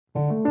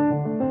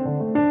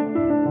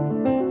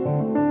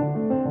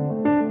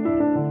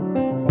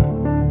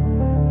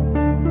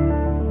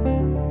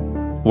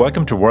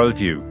Welcome to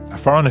Worldview, a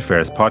foreign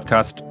affairs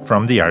podcast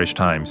from the Irish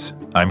Times.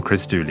 I'm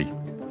Chris Dooley.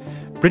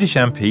 British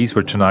MPs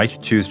will tonight,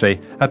 Tuesday,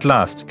 at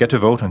last get to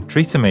vote on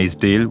Theresa May's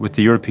deal with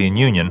the European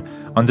Union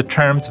on the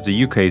terms of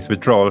the UK's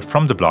withdrawal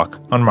from the bloc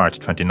on March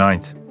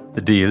 29th.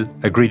 The deal,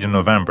 agreed in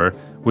November,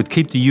 would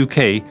keep the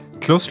UK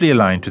closely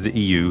aligned to the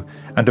EU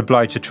and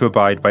oblige it to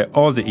abide by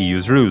all the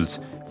EU's rules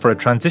for a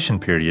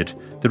transition period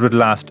that would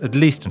last at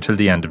least until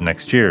the end of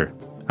next year,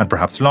 and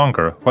perhaps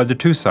longer, while the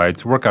two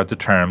sides work out the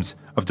terms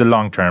of the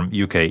long-term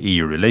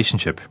UK-EU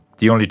relationship.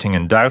 The only thing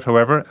in doubt,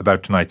 however,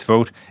 about tonight's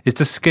vote is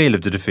the scale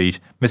of the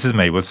defeat Mrs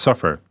May will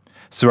suffer.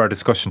 So our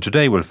discussion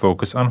today will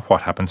focus on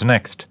what happens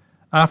next,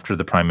 after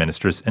the Prime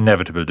Minister's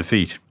inevitable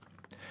defeat.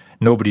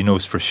 Nobody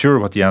knows for sure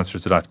what the answer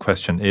to that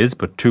question is,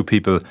 but two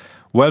people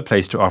well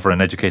placed to offer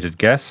an educated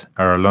guess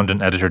are our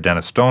London editor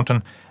Denis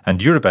Staunton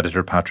and Europe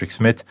editor Patrick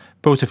Smyth,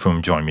 both of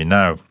whom join me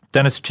now.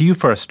 Denis, to you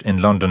first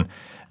in London.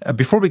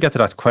 Before we get to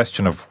that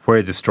question of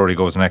where this story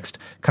goes next,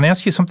 can I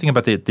ask you something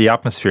about the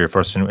atmosphere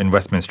first in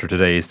Westminster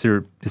today? Is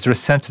there a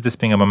sense of this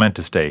being a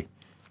momentous day?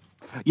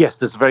 Yes,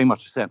 there's very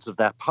much a sense of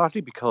that,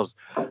 partly because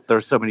there are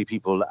so many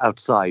people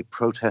outside,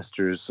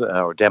 protesters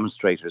or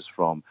demonstrators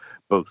from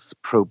both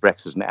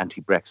pro-Brexit and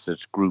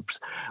anti-Brexit groups,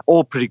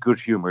 all pretty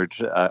good-humoured,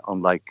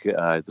 unlike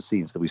the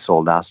scenes that we saw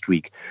last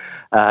week.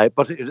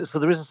 So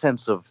there is a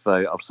sense of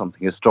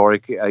something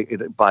historic.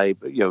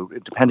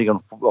 Depending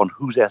on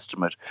whose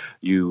estimate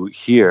you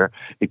hear,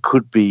 it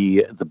could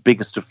be the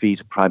biggest defeat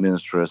a Prime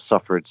Minister has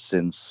suffered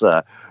since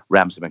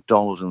Ramsay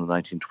MacDonald in the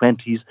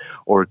 1920s,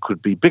 or it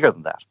could be bigger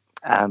than that.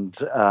 And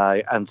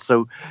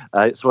so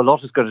a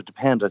lot is going to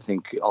depend, I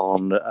think,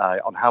 on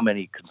how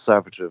many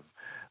Conservative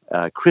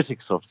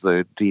critics of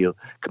the deal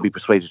can be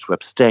persuaded to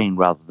abstain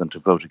rather than to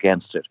vote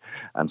against it.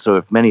 And so,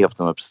 if many of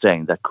them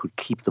abstain, that could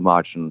keep the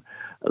margin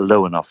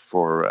low enough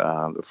for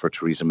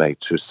Theresa May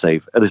to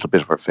save a little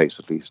bit of her face,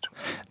 at least.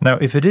 Now,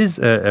 if it is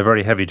a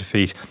very heavy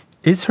defeat,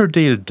 is her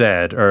deal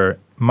dead, or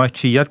might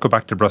she yet go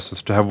back to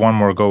Brussels to have one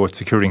more go at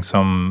securing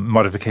some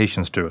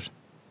modifications to it?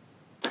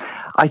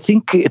 I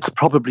think it's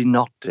probably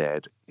not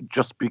dead,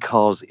 just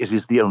because it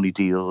is the only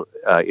deal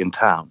in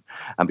town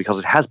and because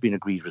it has been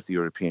agreed with the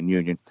European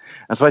Union.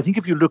 And so I think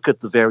if you look at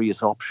the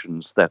various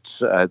options that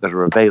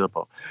are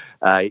available,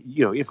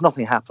 if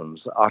nothing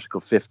happens, Article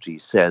 50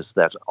 says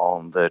that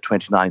on the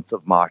 29th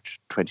of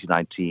March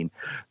 2019,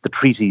 the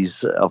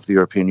treaties of the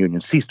European Union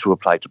cease to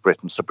apply to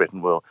Britain, so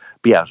Britain will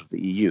be out of the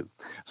EU.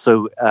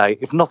 So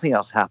if nothing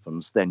else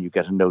happens, then you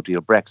get a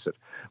no-deal Brexit.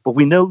 But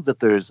we know that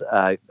there's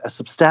a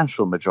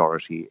substantial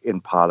majority in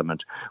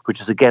Parliament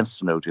which is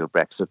against a no-deal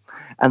Brexit,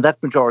 and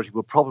that majority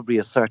will probably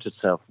assert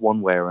itself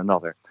one way or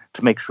another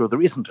to make sure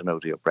there isn't a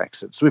no-deal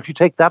Brexit. So if you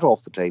take that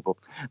off the table,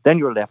 then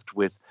you're left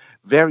with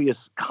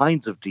various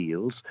kinds of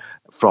deals,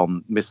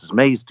 from Mrs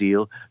May's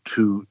deal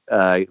to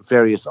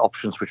various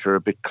options which are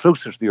a bit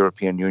closer to the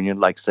European Union,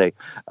 like, say,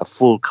 a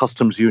full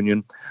customs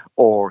union,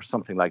 or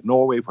something like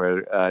Norway,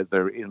 where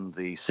they're in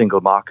the single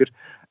market,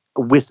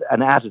 with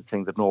an added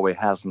thing that Norway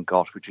hasn't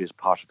got, which is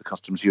part of the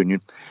customs union,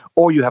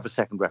 or you have a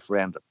second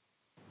referendum.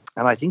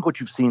 And I think what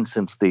you've seen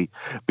since the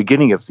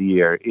beginning of the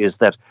year is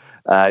that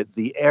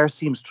the air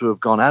seems to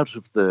have gone out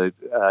of the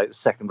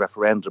second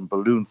referendum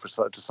balloon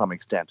to some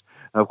extent.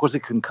 Now, of course,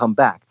 it can come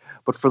back.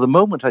 But for the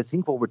moment, I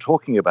think what we're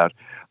talking about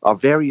are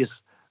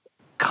various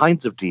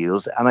kinds of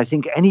deals. And I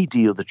think any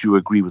deal that you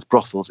agree with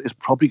Brussels is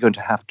probably going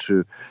to have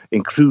to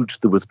include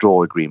the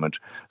withdrawal agreement.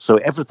 So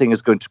everything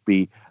is going to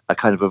be a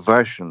kind of a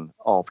version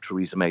of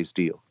Theresa May's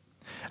deal.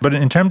 But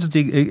in terms of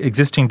the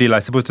existing deal, I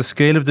suppose the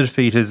scale of the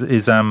defeat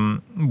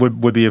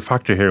would be a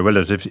factor here, will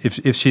it?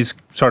 If she's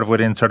sort of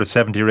within sort of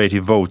 70 or 80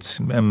 votes,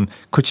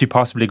 could she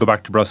possibly go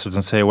back to Brussels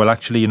and say, well,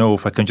 actually,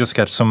 if I can just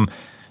get some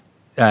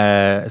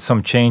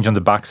change on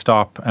the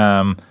backstop,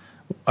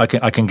 I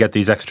can get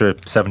these extra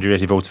 70 or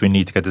 80 votes we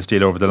need to get this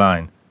deal over the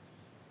line?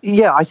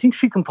 Yeah, I think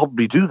she can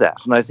probably do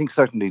that, and I think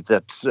certainly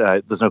that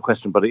there's no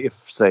question. But if,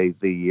 say,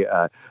 the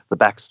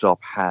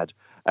backstop had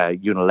a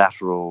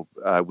unilateral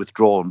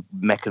withdrawal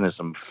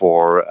mechanism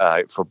for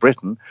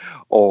Britain,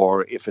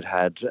 or if it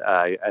had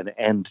an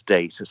end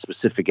date, a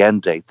specific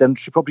end date, then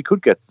she probably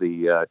could get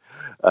the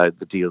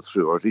deal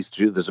through, or at least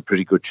there's a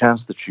pretty good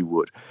chance that she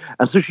would.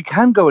 And so she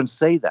can go and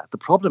say that. The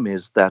problem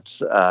is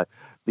that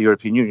the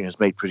European Union has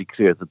made pretty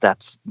clear that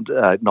that's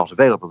not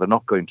available. They're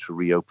not going to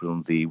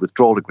reopen the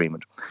withdrawal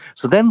agreement.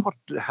 So then what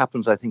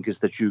happens, I think, is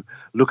that you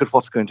look at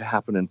what's going to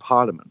happen in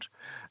Parliament.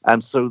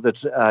 And so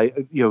that,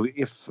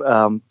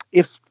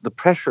 if the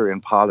pressure in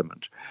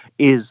Parliament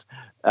is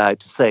to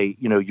say,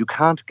 you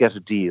can't get a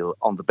deal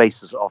on the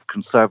basis of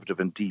Conservative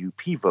and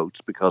DUP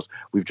votes because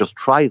we've just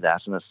tried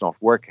that and it's not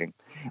working.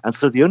 And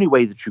so the only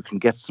way that you can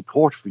get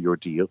support for your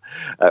deal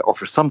or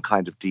for some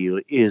kind of deal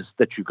is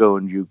that you go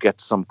and you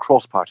get some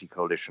cross-party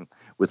coalition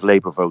with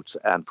Labour votes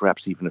and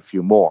perhaps even a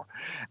few more.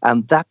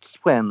 And that's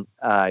when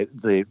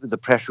the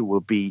pressure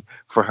will be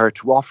for her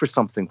to offer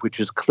something which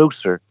is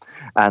closer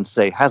and,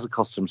 say, has a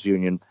customs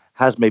union,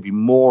 has maybe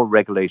more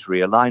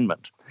regulatory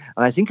alignment.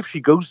 And I think if she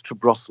goes to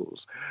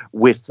Brussels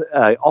with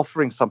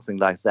offering something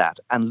like that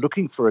and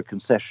looking for a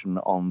concession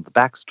on the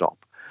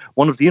backstop,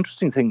 one of the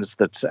interesting things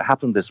that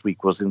happened this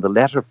week was in the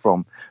letter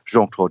from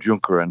Jean-Claude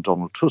Juncker and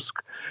Donald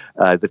Tusk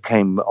that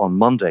came on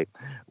Monday.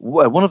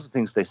 One of the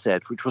things they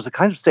said, which was a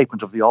kind of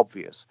statement of the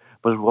obvious,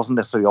 but it wasn't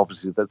necessarily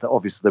obviously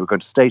they were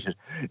going to state it,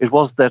 it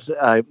was that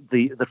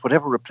that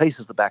whatever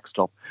replaces the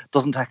backstop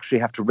doesn't actually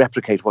have to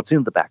replicate what's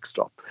in the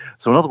backstop.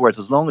 So in other words,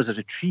 as long as it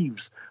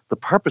achieves the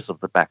purpose of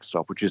the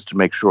backstop, which is to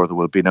make sure there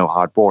will be no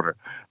hard border,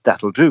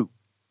 that'll do.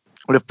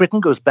 Well, if Britain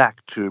goes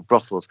back to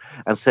Brussels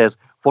and says,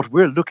 what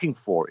we're looking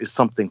for is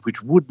something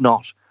which would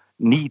not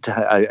need to,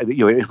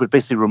 it would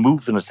basically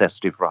remove the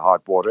necessity for a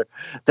hard border,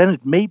 then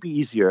it may be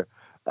easier,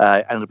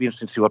 and it'll be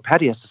interesting to see what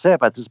Paddy has to say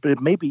about this, but it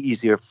may be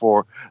easier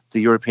for the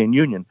European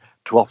Union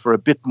to offer a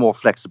bit more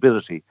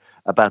flexibility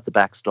about the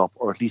backstop,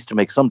 or at least to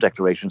make some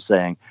declaration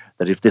saying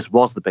that if this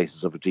was the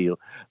basis of a deal,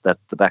 that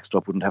the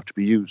backstop wouldn't have to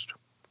be used.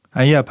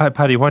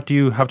 Paddy, what do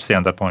you have to say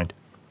on that point?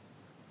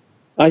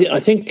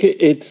 I think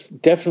it's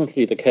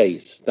definitely the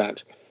case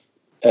that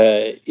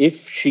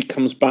if she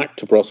comes back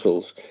to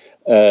Brussels,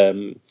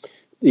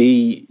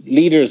 the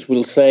leaders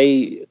will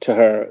say to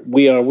her,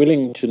 we are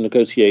willing to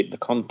negotiate the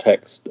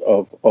context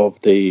of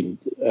the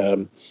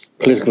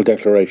political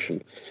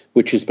declaration,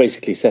 which is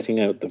basically setting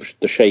out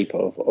the shape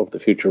of the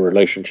future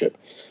relationship.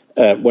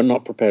 We're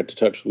not prepared to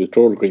touch the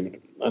withdrawal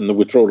agreement, and the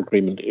withdrawal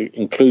agreement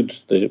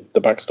includes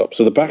the backstop.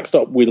 So the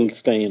backstop will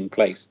stay in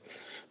place.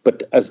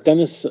 But as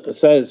Denis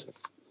says,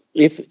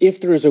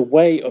 if there is a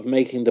way of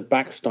making the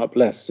backstop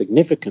less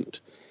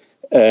significant,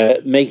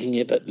 making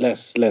it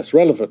less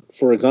relevant,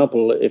 for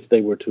example, if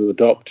the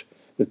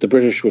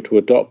British were to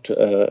adopt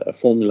a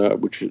formula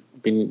which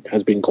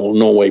has been called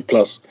Norway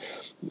Plus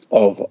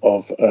of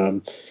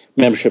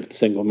membership of the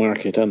single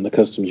market and the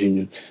customs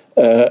union,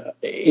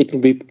 it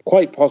would be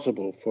quite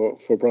possible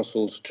for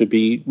Brussels to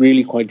be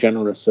really quite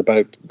generous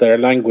about their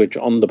language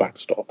on the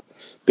backstop,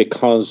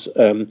 because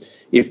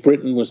if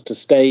Britain was to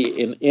stay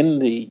in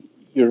the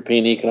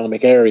European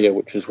Economic Area,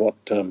 which is what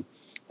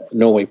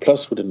Norway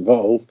Plus would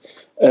involve,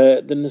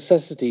 the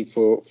necessity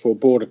for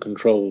border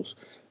controls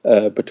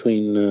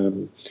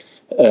between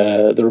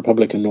the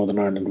Republic and Northern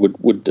Ireland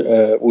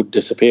would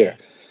disappear.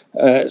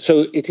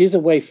 So it is a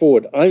way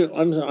forward.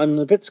 I'm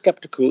a bit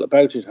sceptical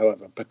about it,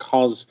 however,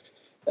 because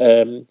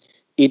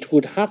it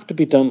would have to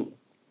be done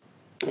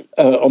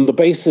on the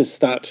basis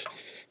that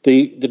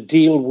the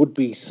deal would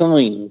be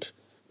signed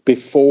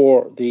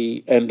before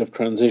the end of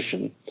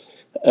transition.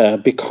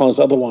 Because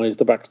otherwise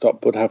the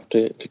backstop would have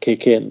to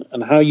kick in.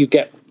 And how you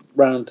get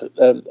round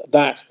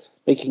that,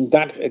 making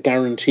that a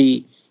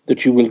guarantee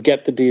that you will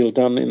get the deal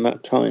done in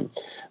that time,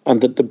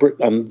 and that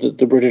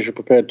the British are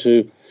prepared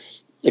to,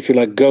 if you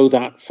like, go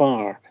that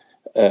far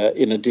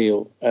in a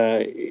deal,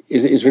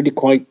 is really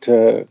quite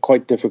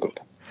difficult.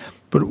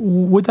 But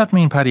would that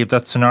mean, Paddy, if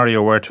that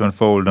scenario were to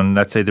unfold and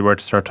let's say they were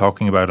to start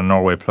talking about a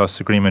Norway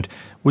Plus agreement,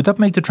 would that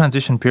make the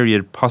transition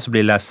period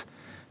possibly less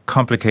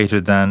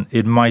complicated than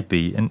it might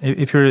be? And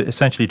if you're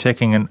essentially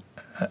taking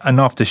an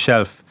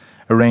off-the-shelf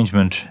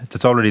arrangement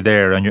that's already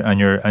there and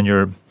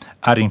you're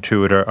adding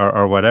to it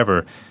or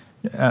whatever,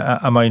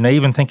 am I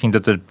naive in thinking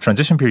that the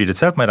transition period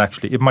itself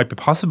might be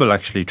possible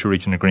to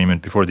reach an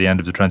agreement before the end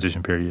of the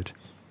transition period?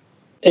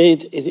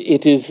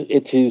 It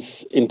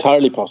is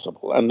entirely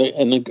possible, and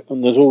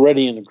there's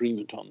already an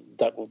agreement on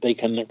that they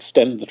can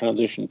extend the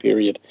transition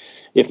period,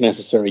 if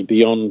necessary,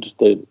 beyond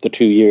the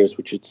 2 years,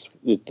 which it's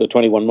the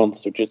 21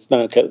 months, which it's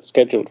now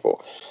scheduled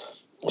for.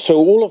 So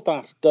all of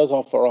that does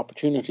offer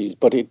opportunities,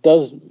 but it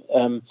doesn't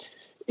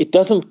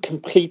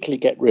completely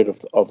get rid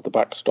of the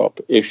backstop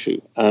issue,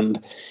 and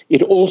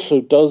it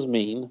also does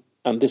mean,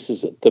 and this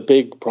is the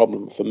big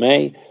problem for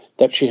May,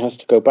 that she has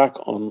to go back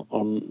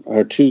on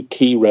her two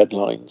key red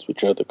lines,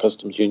 which are the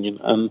customs union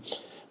and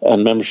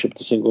membership of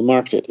the single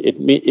market.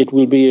 It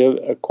will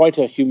be quite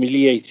a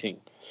humiliating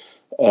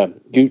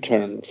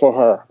U-turn for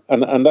her,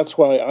 and that's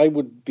why I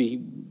would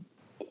be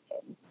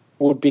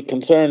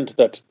concerned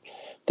that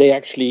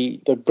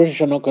the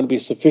British are not going to be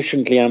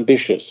sufficiently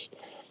ambitious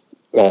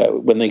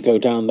when they go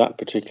down that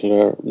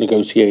particular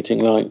negotiating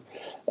line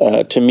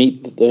to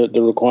meet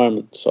the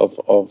requirements of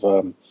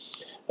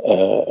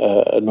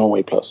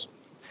Norway Plus.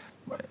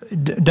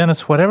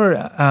 Denis, whatever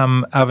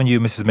avenue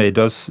Mrs May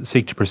does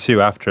seek to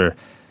pursue after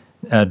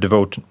the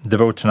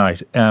vote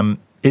tonight,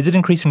 is it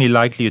increasingly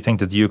likely, you think,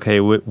 that the UK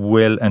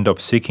will end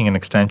up seeking an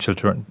extension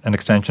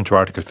to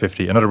Article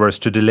 50? In other words,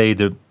 to delay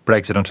the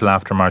Brexit until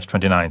after March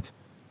 29th?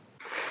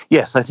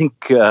 Yes, I think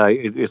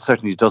it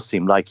certainly does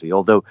seem likely,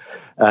 although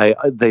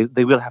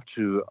they will have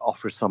to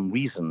offer some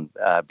reason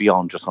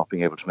beyond just not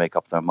being able to make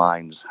up their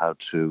minds how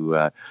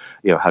to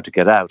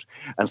get out.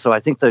 And so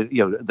I think that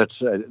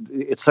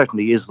it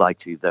certainly is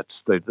likely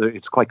that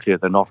it's quite clear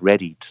they're not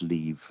ready to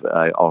leave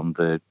on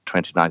the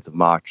 29th of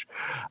March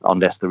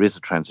unless there is a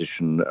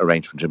transition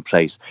arrangement in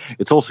place.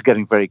 It's also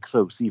getting very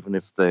close. Even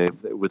if the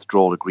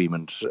withdrawal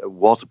agreement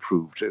was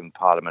approved in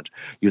Parliament,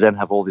 you then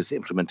have all this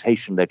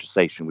implementation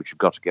legislation which you've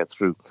got to get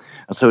through.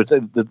 And so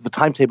the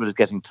timetable is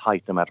getting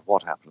tight no matter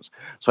what happens.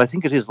 So I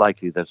think it is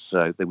likely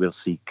that they will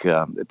seek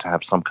to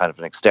have some kind of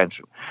an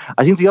extension.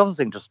 I think the other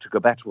thing, just to go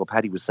back to what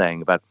Paddy was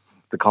saying about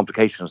the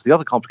complications. The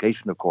other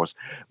complication, of course,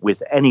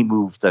 with any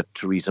move that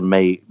Theresa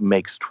May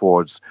makes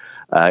towards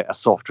a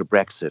softer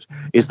Brexit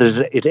is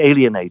that it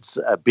alienates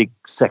a big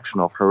section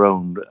of her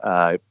own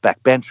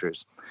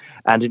backbenchers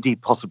and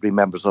indeed possibly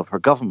members of her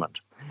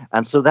government.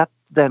 And so that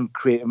then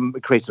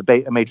creates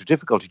a major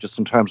difficulty just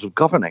in terms of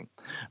governing.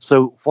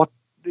 So what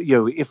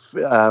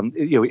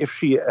if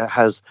she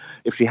has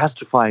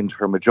to find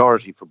her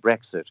majority for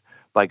Brexit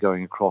by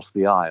going across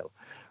the aisle,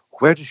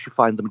 where does she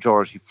find the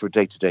majority for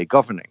day-to-day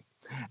governing?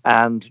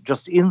 And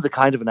just in the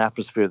kind of an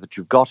atmosphere that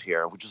you've got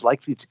here, which is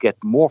likely to get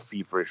more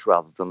feverish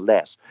rather than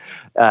less,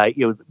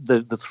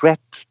 the threat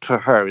to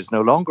her is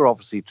no longer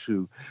obviously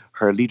to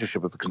her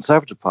leadership of the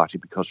Conservative Party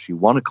because she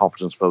won a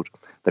confidence vote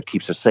that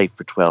keeps her safe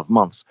for 12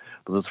 months.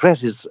 But the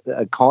threat is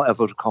a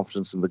vote of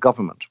confidence in the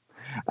government.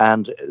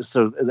 And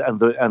so, and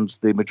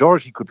the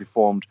majority could be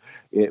formed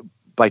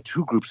by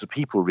two groups of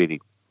people, really,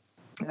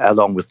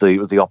 along with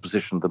the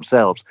opposition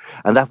themselves.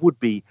 And that would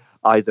be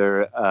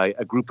either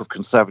a group of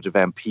Conservative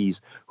MPs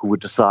who would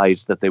decide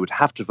that they would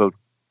have to vote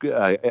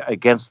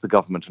against the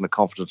government in a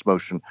confidence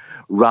motion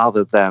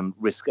rather than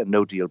risk a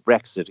no-deal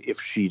Brexit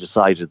if she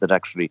decided that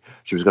actually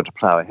she was going to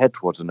plough ahead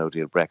towards a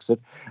no-deal Brexit.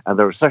 And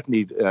there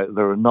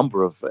are a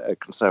number of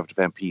Conservative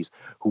MPs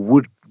who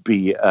would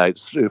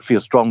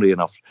feel strongly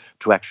enough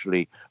to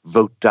actually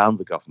vote down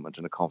the government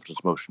in a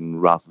confidence motion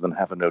rather than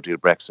have a no-deal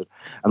Brexit.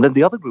 And then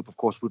the other group, of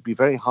course, would be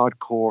very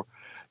hardcore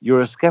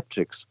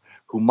Eurosceptics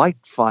who might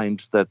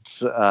find that,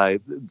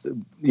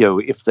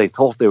 if they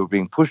thought they were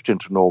being pushed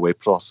into Norway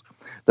Plus,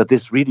 that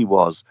this really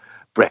was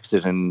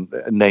Brexit in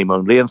name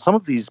only. And some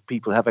of these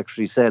people have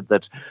actually said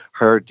that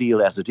her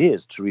deal as it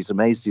is, Theresa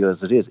May's deal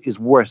as it is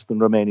worse than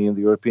remaining in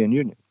the European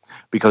Union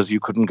because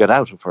you couldn't get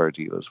out of her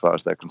deal as far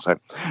as they're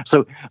concerned.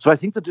 So I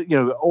think that,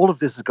 all of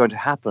this is going to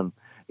happen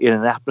in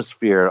an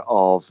atmosphere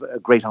of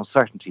great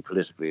uncertainty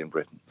politically in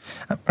Britain.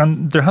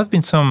 And there has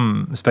been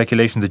some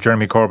speculation that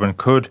Jeremy Corbyn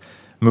could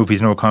move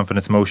his no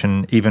confidence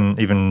motion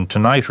even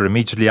tonight or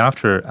immediately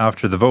after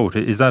the vote.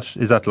 Is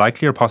that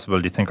likely or possible,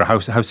 do you think, or how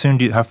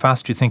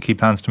fast do you think he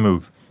plans to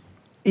move?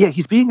 Yeah,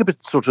 he's being a bit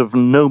sort of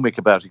gnomic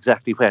about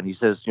exactly when. He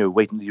says,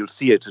 wait until you'll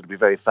see it. It'll be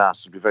very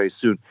fast. It'll be very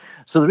soon.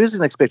 So there is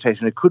an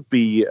expectation. It could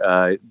be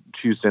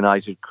Tuesday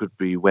night. It could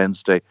be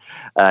Wednesday.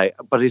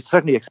 But it's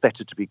certainly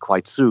expected to be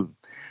quite soon.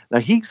 Now,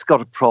 he's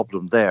got a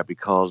problem there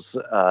because,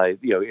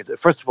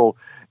 first of all,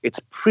 it's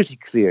pretty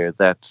clear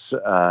that,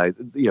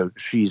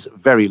 she's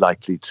very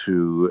likely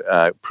to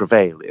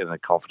prevail in a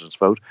confidence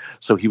vote.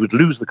 So he would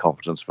lose the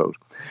confidence vote.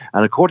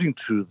 And according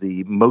to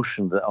the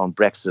motion on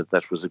Brexit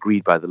that was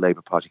agreed by the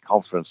Labour Party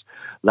conference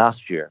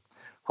last year,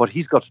 what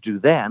he's got to do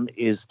then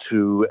is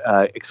to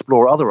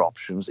explore other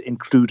options,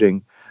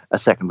 including a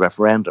second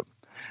referendum.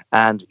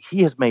 And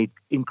he has made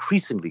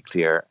increasingly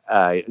clear,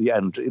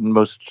 and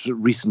most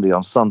recently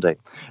on Sunday,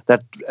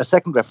 that a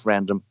second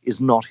referendum is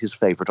not his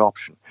favourite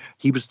option.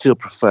 He would still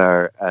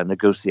prefer a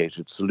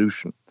negotiated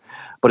solution.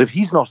 But if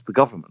he's not the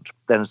government,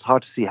 then it's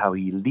hard to see how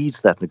he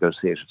leads that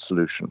negotiated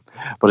solution.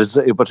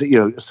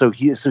 So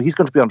he's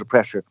going to be under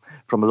pressure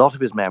from a lot of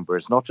his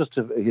members, not just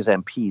his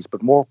MPs,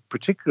 but more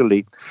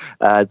particularly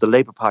the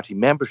Labour Party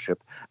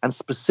membership, and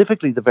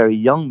specifically the very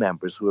young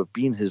members who have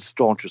been his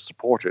staunchest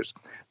supporters.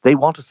 They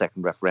want a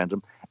second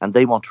referendum, and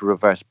they want to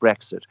reverse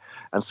Brexit.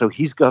 And so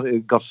he's got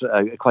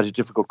quite a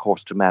difficult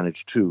course to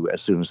manage too,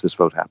 as soon as this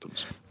vote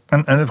happens.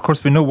 And of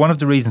course, we know one of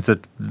the reasons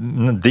that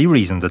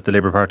the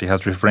Labour Party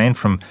has refrained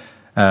from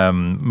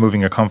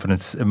moving a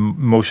confidence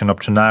motion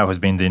up to now has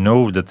been they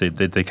know that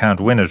they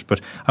can't win it.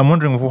 But I'm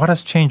wondering what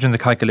has changed in the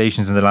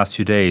calculations in the last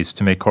few days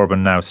to make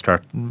Corbyn now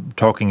start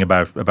talking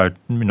about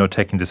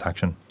taking this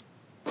action.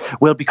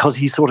 Well, because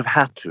he sort of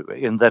had to,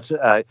 in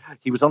that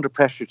he was under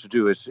pressure to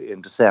do it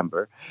in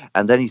December.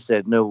 And then he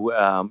said,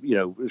 no,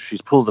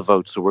 she's pulled the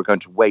vote, so we're going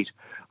to wait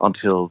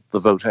until the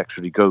vote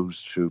actually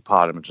goes to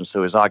Parliament. And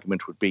so his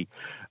argument would be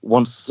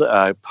once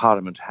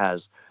Parliament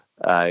has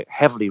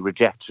heavily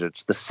rejected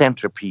the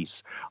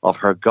centrepiece of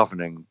her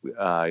governing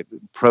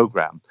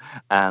programme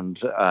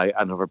and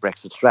of her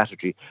Brexit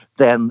strategy,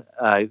 then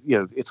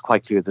it's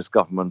quite clear this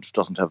government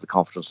doesn't have the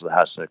confidence of the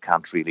House and it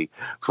can't really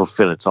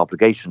fulfil its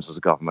obligations as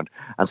a government.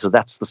 And so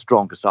that's the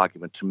strongest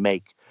argument to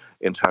make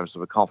in terms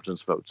of a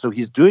confidence vote. So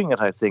he's doing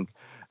it, I think,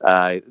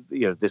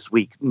 this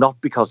week, not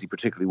because he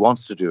particularly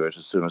wants to do it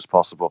as soon as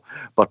possible,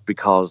 but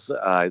because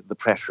the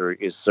pressure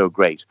is so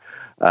great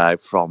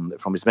from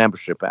his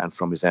membership and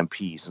from his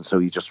MPs, and so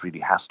he just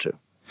really has to.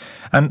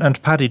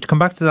 And Paddy, to come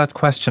back to that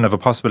question of a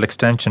possible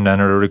extension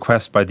and or a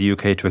request by the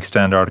UK to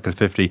extend Article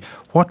 50,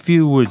 what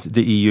view would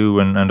the EU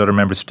and other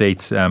member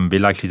states be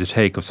likely to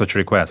take of such a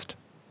request?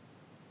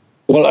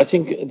 Well, I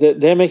think that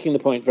they're making the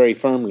point very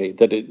firmly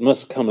that it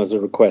must come as a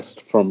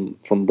request from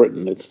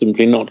Britain. It's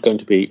simply not going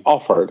to be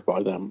offered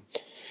by them.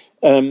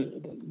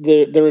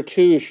 There are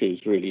two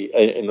issues, really,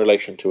 in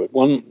relation to it.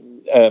 One,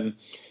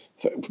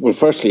 well,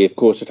 firstly, of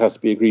course, it has to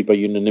be agreed by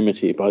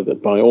unanimity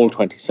by all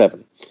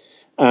 27.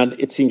 And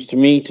it seems to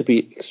me to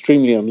be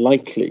extremely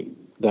unlikely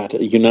that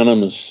a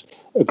unanimous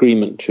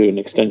agreement to an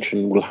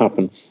extension will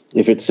happen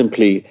if it's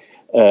simply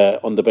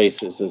on the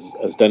basis,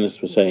 as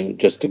Denis was saying,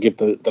 just to give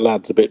the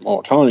lads a bit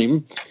more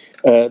time.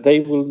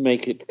 They will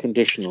make it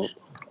conditional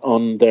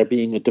on there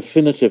being a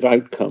definitive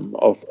outcome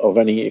of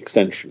any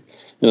extension.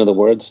 In other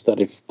words, that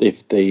if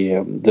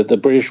the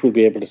British will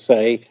be able to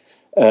say,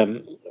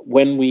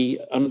 when we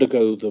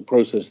undergo the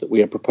process that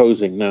we are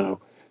proposing now,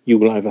 you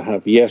will either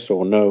have yes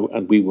or no,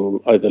 and we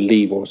will either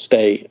leave or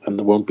stay, and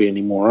there won't be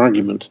any more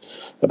argument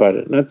about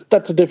it. And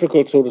that's a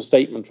difficult sort of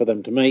statement for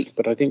them to make,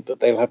 but I think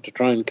that they'll have to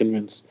try and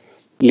convince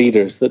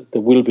leaders that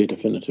there will be a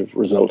definitive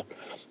result.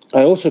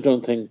 I also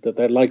don't think that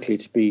they're likely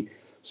to be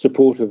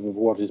supportive of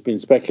what has been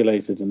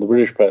speculated in the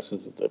British press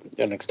as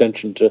an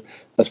extension to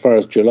as far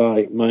as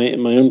July. My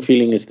own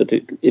feeling is that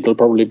it'll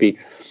probably be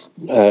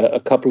a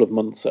couple of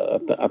months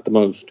at the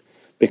most,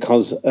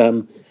 because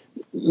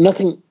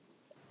nothing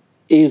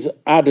is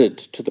added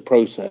to the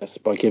process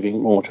by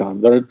giving more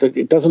time.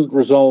 It doesn't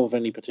resolve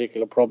any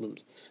particular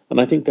problems.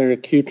 And I think they're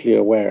acutely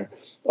aware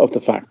of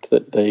the fact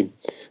that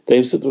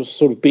they've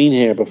sort of been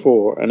here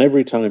before, and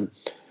every time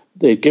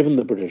they've given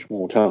the British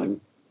more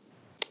time,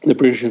 the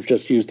British have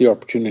just used the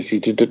opportunity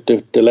to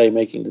delay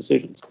making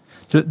decisions.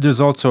 There's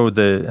also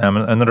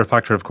another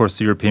factor, of course.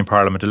 The European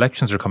Parliament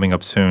elections are coming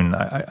up soon.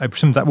 I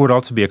presume that would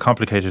also be a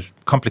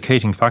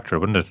complicating factor,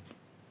 wouldn't it?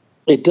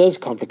 It does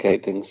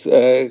complicate things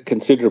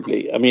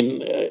considerably. I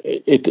mean,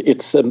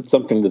 it's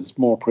something that's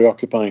more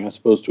preoccupying, I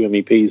suppose, to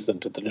MEPs than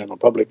to the general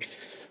public.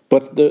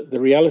 But the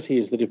reality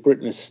is that if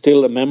Britain is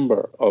still a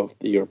member of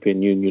the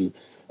European Union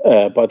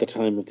by the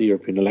time of the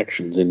European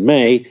elections in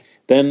May,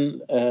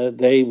 then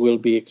they will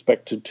be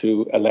expected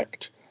to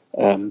elect,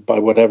 by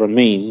whatever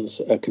means,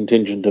 a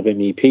contingent of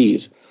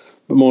MEPs.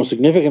 But more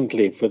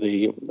significantly for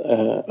the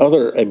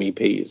other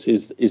MEPs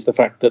is the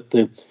fact that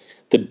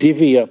the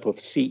divvy up of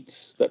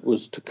seats that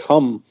was to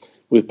come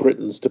with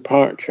Britain's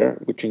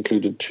departure, which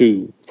included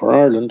 2 for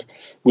Ireland,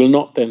 will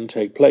not then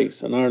take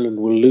place, and Ireland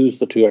will lose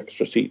the 2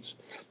 extra seats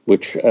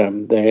which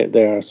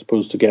they are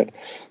supposed to get.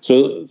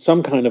 So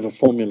some kind of a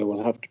formula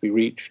will have to be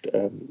reached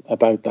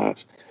about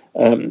that.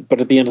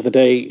 But at the end of the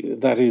day,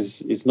 that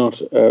is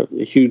not a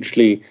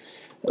hugely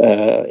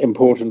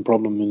important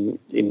problem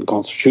in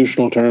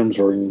constitutional terms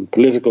or in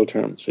political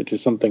terms. It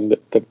is something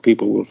that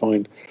people will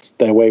find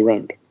their way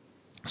around.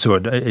 So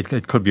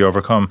it could be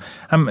overcome.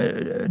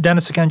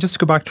 Denis, again, just to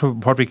go back to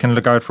what we can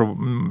look out for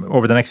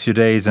over the next few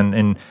days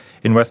and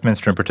in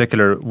Westminster in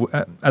particular,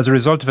 as a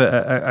result of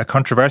a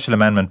controversial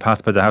amendment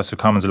passed by the House of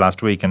Commons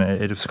last week, and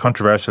it was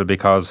controversial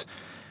because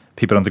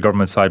people on the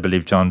government side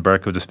believe John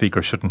Bercow, the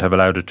Speaker, shouldn't have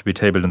allowed it to be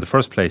tabled in the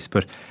first place.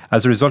 But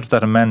as a result of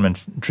that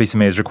amendment, Theresa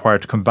May is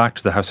required to come back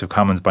to the House of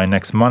Commons by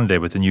next Monday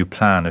with a new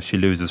plan if she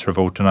loses her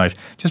vote tonight.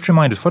 Just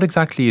remind us, what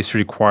exactly is she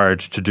required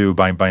to do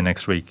by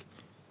next week?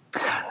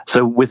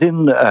 So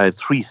within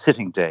 3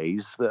 sitting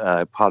days,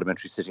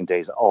 parliamentary sitting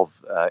days of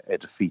a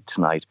defeat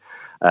tonight,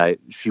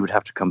 she would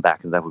have to come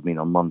back, and that would mean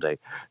on Monday.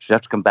 She'd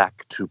have to come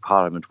back to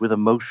Parliament with a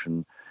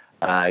motion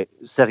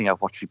setting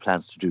out what she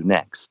plans to do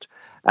next.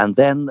 And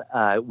then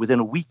within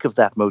a week of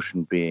that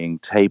motion being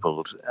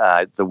tabled,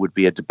 there would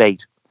be a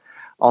debate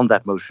on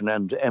that motion,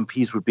 and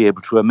MPs would be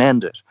able to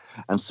amend it.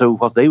 And so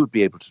what they would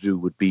be able to do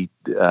would be,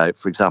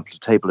 for example, to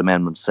table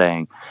amendments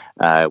saying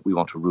we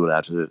want to rule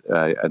out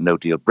a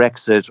no-deal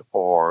Brexit,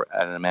 or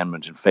an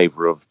amendment in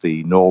favour of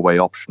the Norway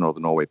option or the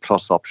Norway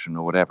Plus option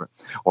or whatever,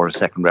 or a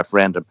second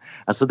referendum.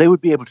 And so they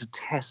would be able to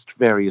test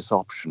various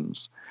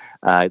options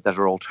that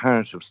are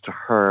alternatives to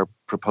her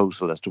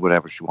proposal as to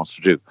whatever she wants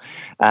to do.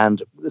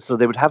 And so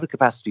they would have the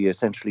capacity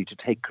essentially to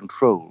take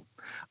control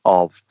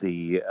of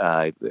the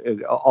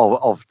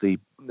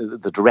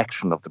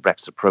direction of the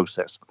Brexit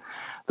process.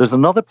 There's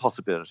another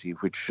possibility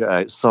which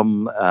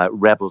some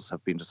rebels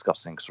have been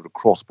discussing, sort of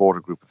cross-border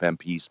group of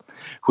MPs,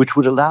 which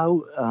would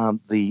allow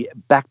the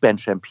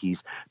backbench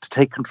MPs to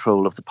take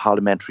control of the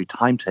parliamentary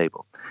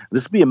timetable.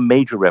 This would be a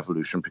major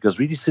revolution, because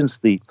really since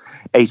the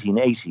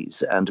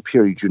 1880s, and a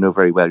period you know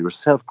very well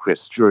yourself,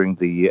 Chris, during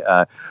the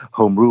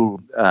Home Rule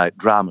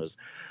dramas,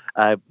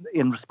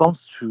 in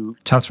response to...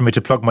 Chance for me to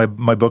plug my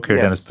book here,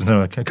 yes.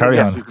 Denis. No, carry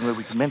on.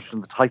 We can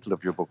mention the title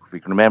of your book if we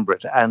can remember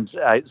it. And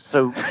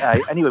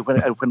anyway,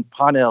 when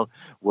Parnell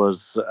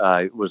was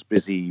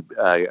busy,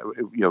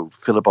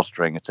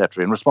 filibustering,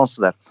 etc., in response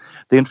to that,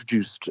 they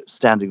introduced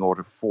Standing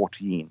Order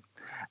 14.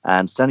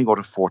 And Standing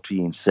Order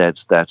 14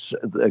 said that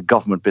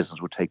government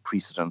business would take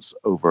precedence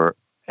over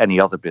any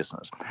other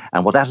business.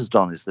 And what that has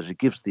done is that it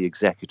gives the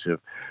executive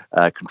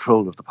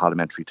control of the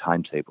parliamentary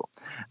timetable.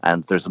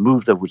 And there's a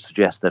move that would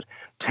suggest that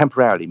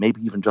temporarily,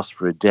 maybe even just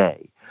for a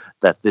day,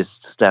 that this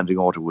standing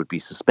order would be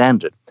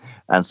suspended.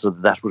 And so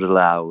that would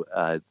allow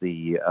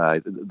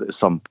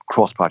some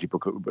cross-party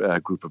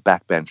group of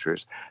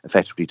backbenchers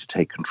effectively to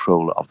take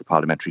control of the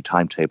parliamentary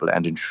timetable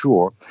and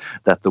ensure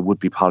that there would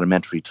be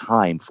parliamentary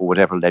time for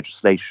whatever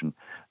legislation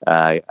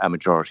a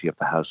majority of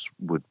the House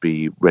would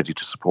be ready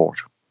to support.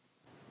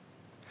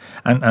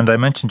 And I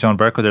mentioned John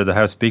Bercow there, the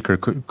House Speaker.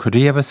 Could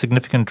he have a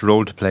significant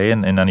role to play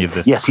in any of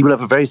this? Yes, he will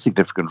have a very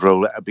significant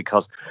role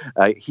because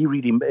he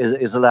really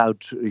is allowed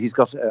to, he's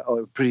got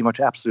pretty much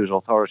absolute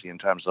authority in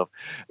terms of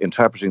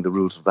interpreting the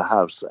rules of the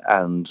House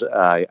and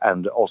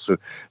also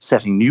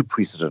setting new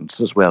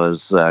precedents as well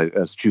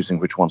as choosing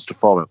which ones to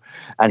follow.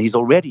 And he's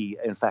already,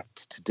 in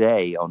fact,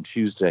 today, on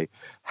Tuesday,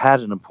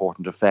 had an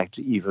important effect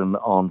even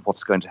on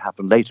what's going to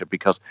happen later,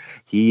 because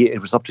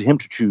it was up to him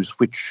to choose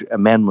which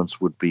amendments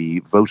would be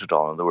voted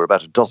on. And there were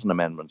about a dozen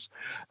amendments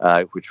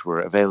which were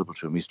available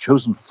to him. He's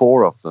chosen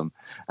 4 of them,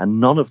 and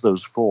none of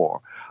those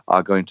 4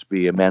 are going to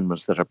be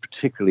amendments that are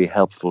particularly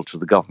helpful to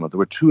the government. There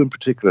were 2 in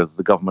particular that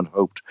the government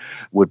hoped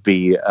would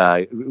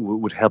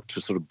help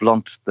to sort of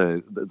blunt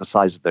the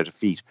size of their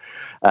defeat.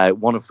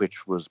 One of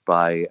which was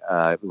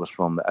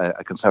from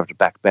a Conservative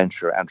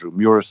backbencher, Andrew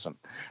Murison,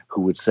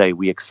 who would say,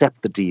 we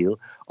accept the deal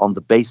on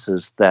the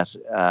basis that,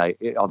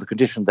 on the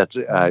condition that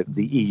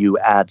the EU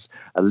adds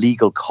a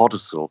legal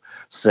codicil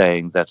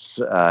saying that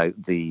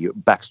the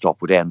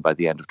backstop would end by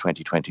the end of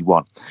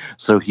 2021.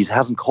 So he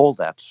hasn't called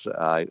that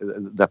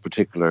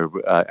particular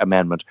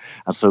amendment,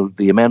 and so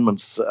the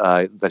amendments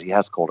that he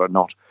has called are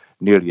not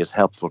nearly as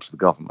helpful to the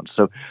government.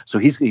 So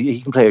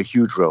he can play a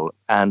huge role,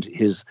 and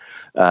his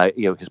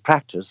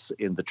practice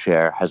in the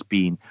chair has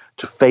been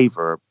to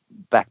favour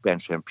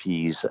backbench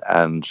MPs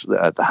and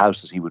the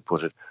House, as he would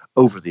put it,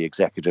 over the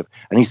executive.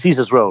 And he sees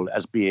his role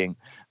as being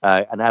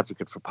an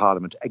advocate for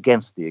Parliament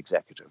against the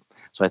executive.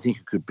 So I think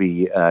you could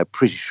be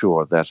pretty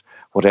sure that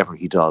whatever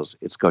he does,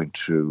 it's going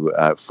to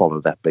follow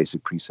that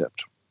basic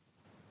precept.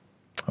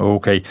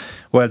 Okay.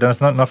 Well, Denis,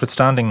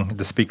 notwithstanding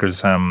the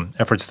Speaker's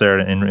efforts there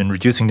in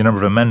reducing the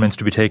number of amendments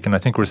to be taken, I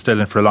think we're still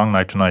in for a long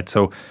night tonight.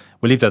 So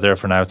we'll leave that there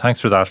for now. Thanks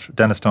for that,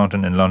 Denis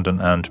Staunton in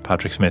London and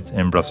Patrick Smyth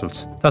in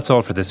Brussels. That's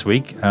all for this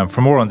week.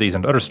 For more on these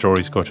and other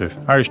stories, go to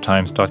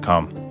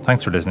irishtimes.com.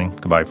 Thanks for listening.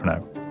 Goodbye for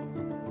now.